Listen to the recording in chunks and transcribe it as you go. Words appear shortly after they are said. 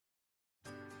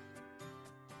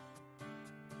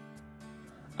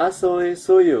Asui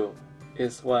Tsuyu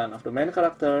is one of the main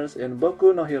characters in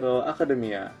Boku no Hero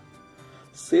Academia.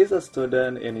 She is a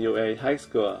student in UA High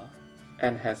School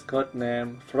and has code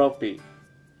name Froppy.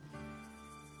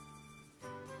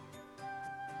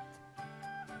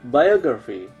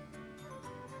 Biography.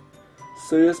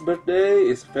 Tsuyu's birthday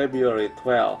is February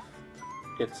 12th.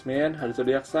 It means her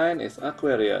zodiac sign is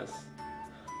Aquarius.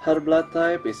 Her blood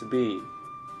type is B.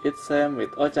 It's same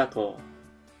with Ochako.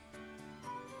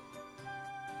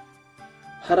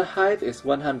 Her height is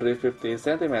 150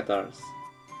 centimeters.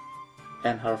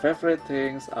 And her favorite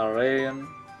things are rain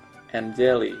and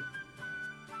jelly.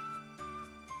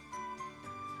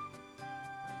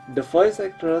 The voice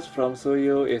actress from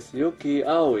Tsuyu is Yuki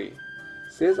Aoi.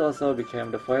 She also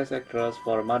became the voice actress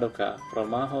for Madoka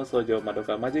from Mahou Shoujo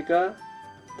Madoka Magica,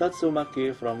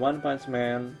 Tatsumaki from One Punch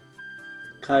Man,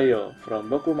 Kayo from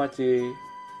Boku Machi,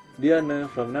 Diane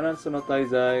from Nanatsu no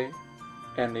Taizai,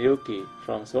 and Yuki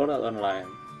from Sword Art Online.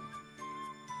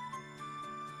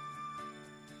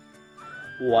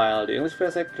 While the English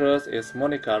voice actress is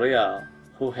Monica Real,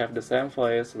 who have the same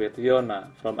voice with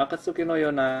Yona from Akatsuki no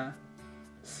Yona,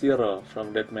 Shiro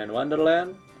from Deadman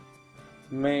Wonderland,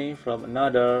 Mei from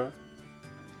Another,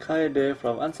 Kaede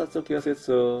from Ansatsu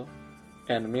Kyoshitsu,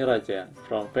 and Miragen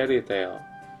from Fairy Tail.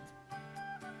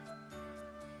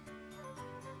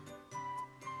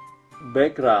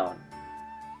 Background.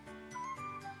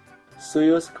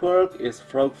 Tsuyu's quirk is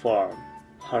frog form.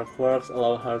 Her quirks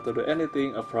allow her to do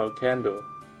anything a frog can do,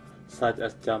 such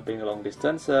as jumping long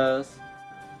distances,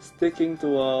 sticking to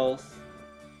walls,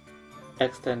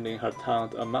 extending her tongue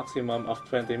to a maximum of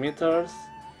 20 meters,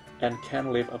 and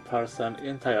can lift a person's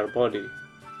entire body.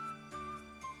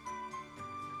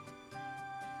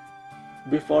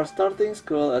 Before starting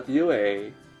school at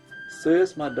UA,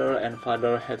 Tsuyu's mother and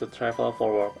father had to travel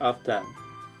for work often.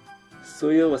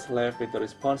 Tsuyu was left with the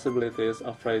responsibilities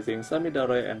of raising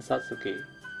Samidare and Satsuki.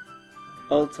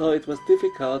 Although it was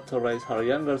difficult to raise her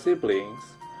younger siblings,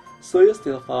 Tsuyu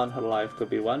still found her life to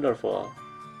be wonderful.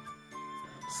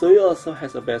 Tsuyu also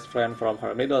has a best friend from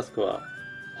her middle school.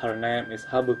 Her name is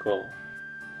Habuko.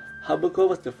 Habuko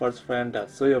was the first friend that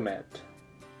Tsuyu met.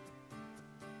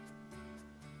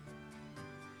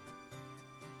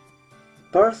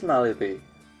 Personality.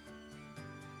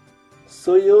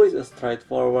 Tsuyu is a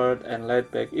straightforward and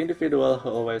laid-back individual who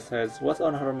always says what's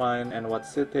on her mind and what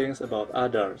she thinks about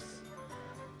others.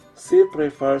 She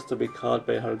prefers to be called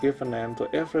by her given name to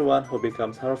everyone who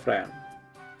becomes her friend.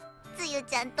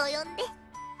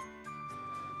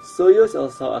 Tsuyu is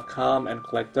also a calm and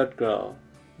collected girl,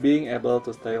 being able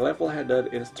to stay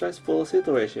level-headed in stressful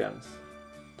situations.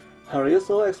 Her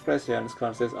usual expressions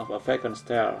consist of a vacant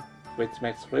stare, which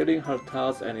makes reading her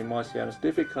thoughts and emotions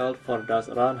difficult for those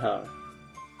around her.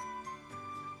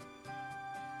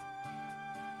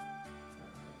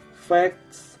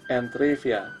 Facts and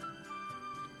trivia.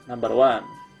 Number 1.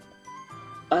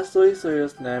 Asui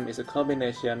Tsuyu's name is a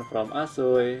combination from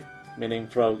Asui, meaning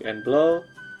frog and blow,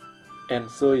 and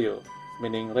Tsuyu,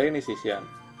 meaning rainy season.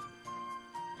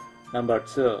 Number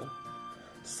 2.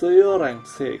 Tsuyu ranked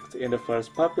 6th in the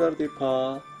first popularity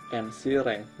poll, and she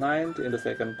ranked 9th in the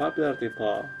second popularity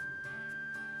poll.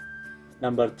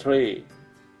 Number 3.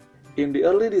 In the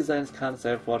early designs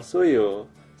concept for Tsuyu,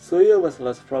 Tsuyu was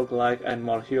less frog-like and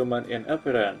more human in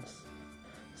appearance.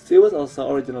 She was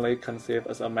also originally conceived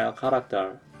as a male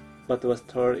character, but was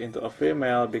turned into a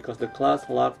female because the class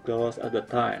lacked girls at the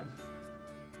time.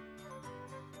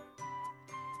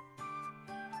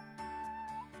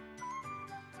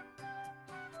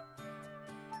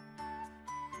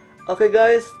 Okay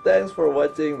guys, thanks for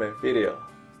watching my video.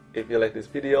 If you like this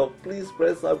video, please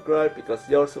press subscribe because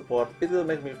your support it will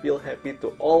make me feel happy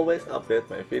to always update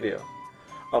my video.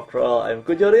 After all, I'm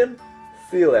Kujou.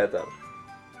 See you later.